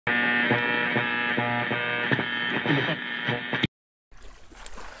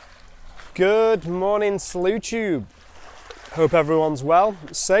Good morning, SalutTube. Hope everyone's well,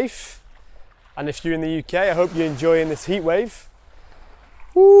 safe, and if you're in the UK, I hope you're enjoying this heat wave.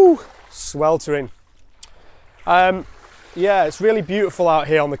 Woo, sweltering. Yeah, it's really beautiful out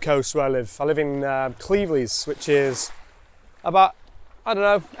here on the coast where I live. I live in Cleveland, which is about, I don't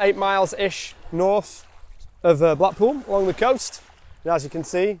know, 8 miles-ish north of Blackpool along the coast. And as you can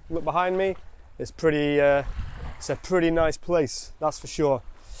see, look behind me, it's a pretty nice place, that's for sure.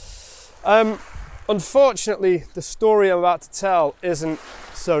 Unfortunately, the story I'm about to tell isn't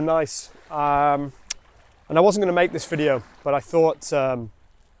so nice, and I wasn't going to make this video, but I thought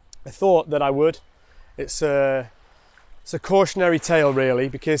that I would. It's a cautionary tale, really,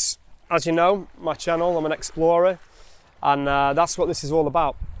 because as you know, my channel, I'm an explorer, and that's what this is all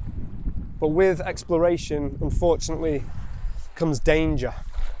about. But with exploration, unfortunately, comes danger,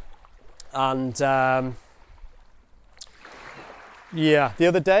 and yeah, the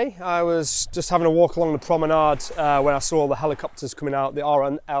other day I was just having a walk along the promenade when I saw the helicopters coming out, the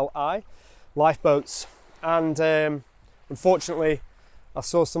RNLI lifeboats, and unfortunately I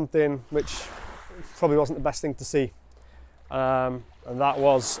saw something which probably wasn't the best thing to see, and that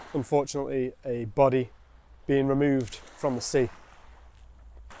was unfortunately a body being removed from the sea.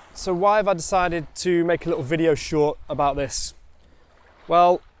 So why have I decided to make a little video short about this?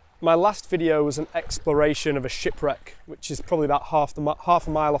 Well, my last video was an exploration of a shipwreck, which is probably about half a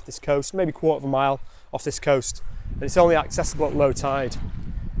mile off this coast, maybe quarter of a mile off this coast, and it's only accessible at low tide.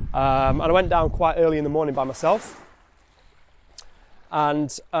 And I went down quite early in the morning by myself,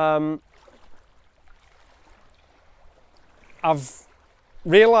 and I've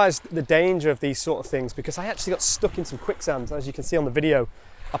realised the danger of these sort of things because I actually got stuck in some quicksand, as you can see on the video.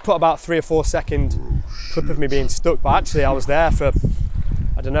 I put about 3 or 4 second clip of me being stuck, but actually I was there for,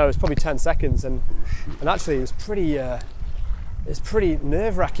 I don't know, it was probably 10 seconds, and actually it was pretty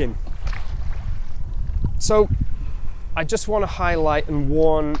nerve-wracking. So I just want to highlight and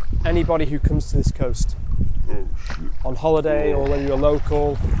warn anybody who comes to this coast on holiday, or whether you're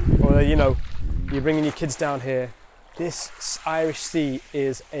local, or you're bringing your kids down here. This Irish Sea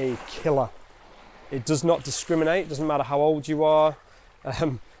is a killer. It does not discriminate. It doesn't matter how old you are,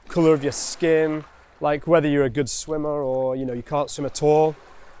 colour of your skin, like whether you're a good swimmer or you can't swim at all.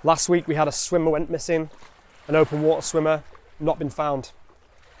 Last week we had a swimmer went missing, an open water swimmer, not been found.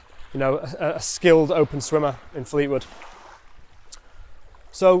 A skilled open swimmer in Fleetwood.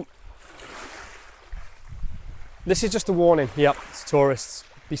 So this is just a warning, yep, to tourists.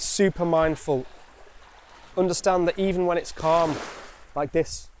 Be super mindful. Understand that even when it's calm, like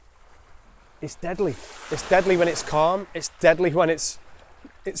this, it's deadly. It's deadly when it's calm. It's deadly when it's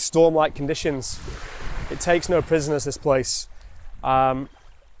storm-like conditions. It takes no prisoners, this place.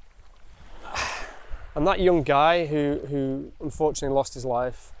 And that young guy who unfortunately lost his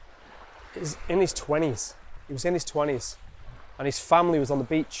life is in his 20s. He was in his 20s, and his family was on the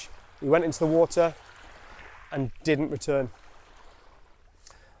beach. He went into the water and didn't return.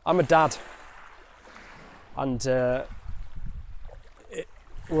 I'm a dad, and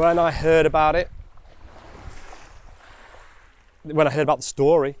when I heard about it, when I heard about the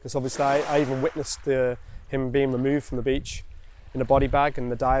story, because obviously I even witnessed him being removed from the beach in a body bag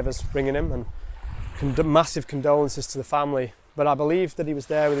and the divers bringing him, and massive condolences to the family. But I believe that he was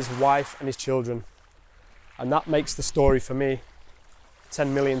there with his wife and his children, and that makes the story for me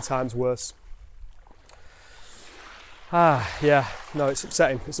 10 million times worse. Yeah, no, it's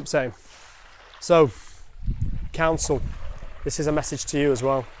upsetting, it's upsetting. So, council, this is a message to you as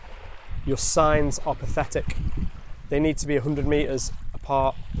well. Your signs are pathetic. They need to be 100 metres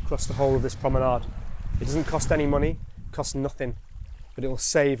apart across the whole of this promenade. It doesn't cost any money, it costs nothing, but it will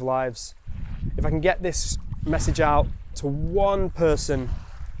save lives. If I can get this message out to one person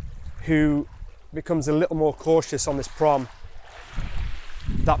who becomes a little more cautious on this prom,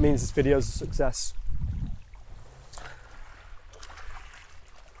 that means this video is a success.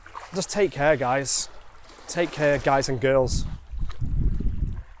 Just take care, guys. Take care, guys and girls.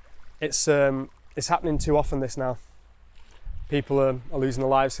 It's happening too often, this now. People are losing their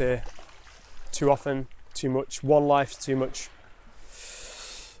lives here too often, too much. One life too much.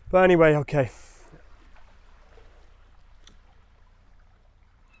 But anyway, okay.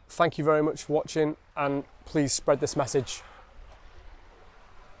 Thank you very much for watching, and please spread this message.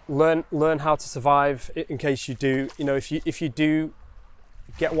 Learn how to survive in case you do. If you do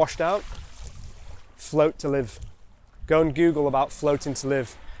get washed out, float to live. Go and Google about floating to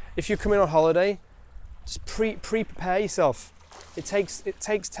live. If you're coming on holiday, just prepare yourself. It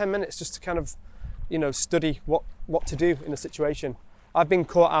takes 10 minutes just to kind of, study what to do in a situation. I've been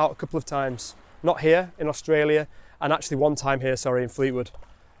caught out a couple of times, not here in Australia, and actually one time here, sorry, in Fleetwood.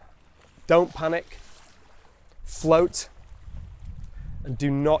 don't panic, float, and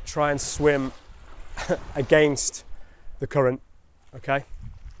do not try and swim against the current, okay?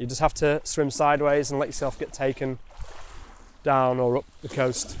 You just have to swim sideways and let yourself get taken down or up the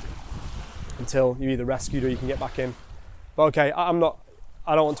coast until you're either rescued or you can get back in. But okay, I don't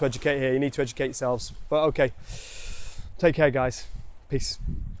want to educate here, you need to educate yourselves. But okay, take care guys, peace.